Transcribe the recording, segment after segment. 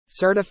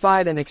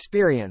certified and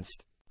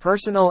experienced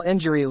personal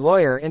injury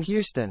lawyer in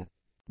Houston.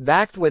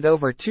 Backed with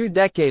over 2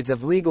 decades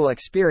of legal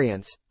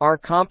experience, our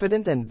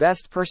competent and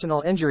best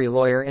personal injury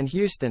lawyer in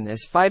Houston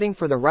is fighting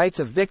for the rights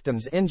of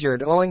victims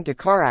injured owing to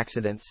car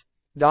accidents,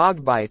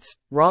 dog bites,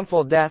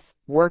 wrongful death,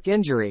 work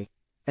injury,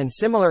 and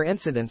similar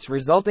incidents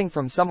resulting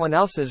from someone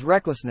else's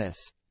recklessness.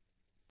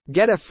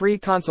 Get a free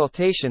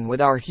consultation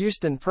with our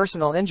Houston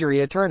personal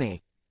injury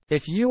attorney.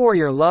 If you or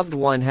your loved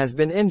one has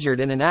been injured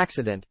in an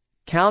accident,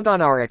 count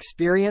on our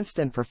experienced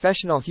and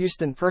professional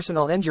Houston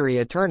personal injury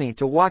attorney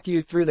to walk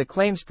you through the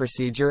claims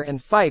procedure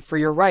and fight for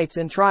your rights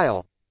in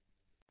trial.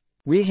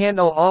 We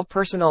handle all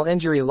personal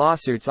injury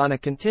lawsuits on a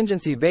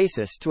contingency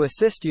basis to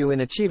assist you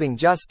in achieving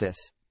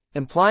justice,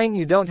 implying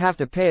you don't have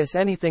to pay us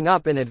anything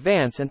up in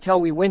advance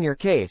until we win your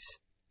case.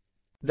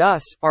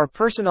 Thus, our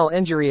personal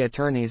injury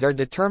attorneys are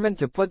determined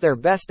to put their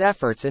best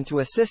efforts into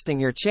assisting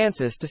your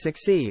chances to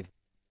succeed.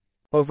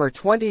 Over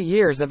 20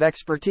 years of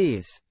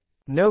expertise.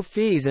 No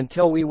fees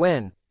until we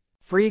win.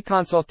 Free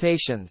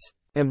consultations.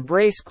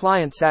 Embrace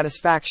client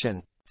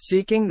satisfaction.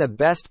 Seeking the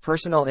best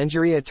personal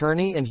injury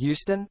attorney in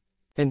Houston?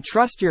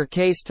 Entrust your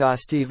case to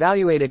us to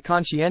evaluate it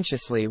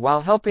conscientiously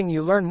while helping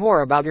you learn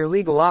more about your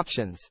legal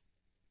options.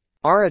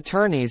 Our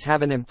attorneys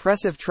have an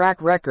impressive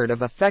track record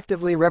of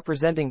effectively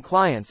representing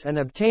clients and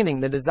obtaining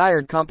the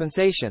desired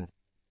compensation.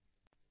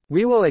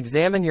 We will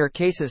examine your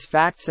case's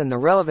facts and the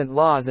relevant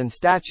laws and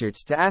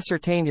statutes to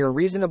ascertain your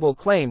reasonable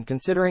claim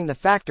considering the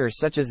factors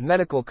such as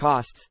medical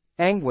costs,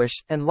 anguish,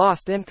 and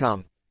lost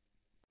income.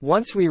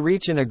 Once we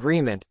reach an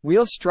agreement,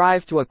 we'll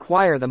strive to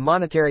acquire the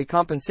monetary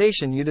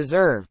compensation you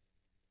deserve.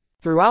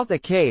 Throughout the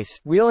case,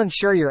 we'll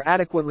ensure you're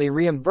adequately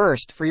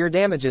reimbursed for your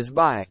damages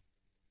by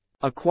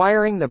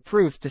acquiring the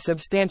proof to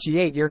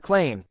substantiate your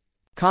claim.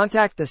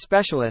 Contact the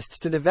specialists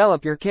to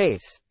develop your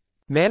case.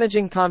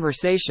 Managing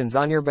conversations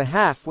on your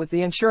behalf with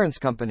the insurance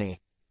company.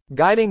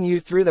 Guiding you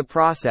through the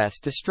process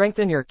to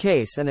strengthen your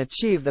case and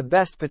achieve the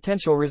best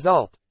potential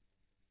result.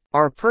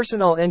 Our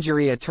personal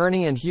injury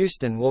attorney in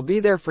Houston will be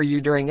there for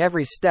you during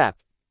every step,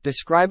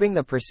 describing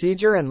the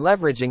procedure and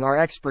leveraging our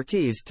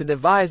expertise to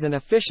devise an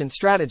efficient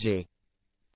strategy.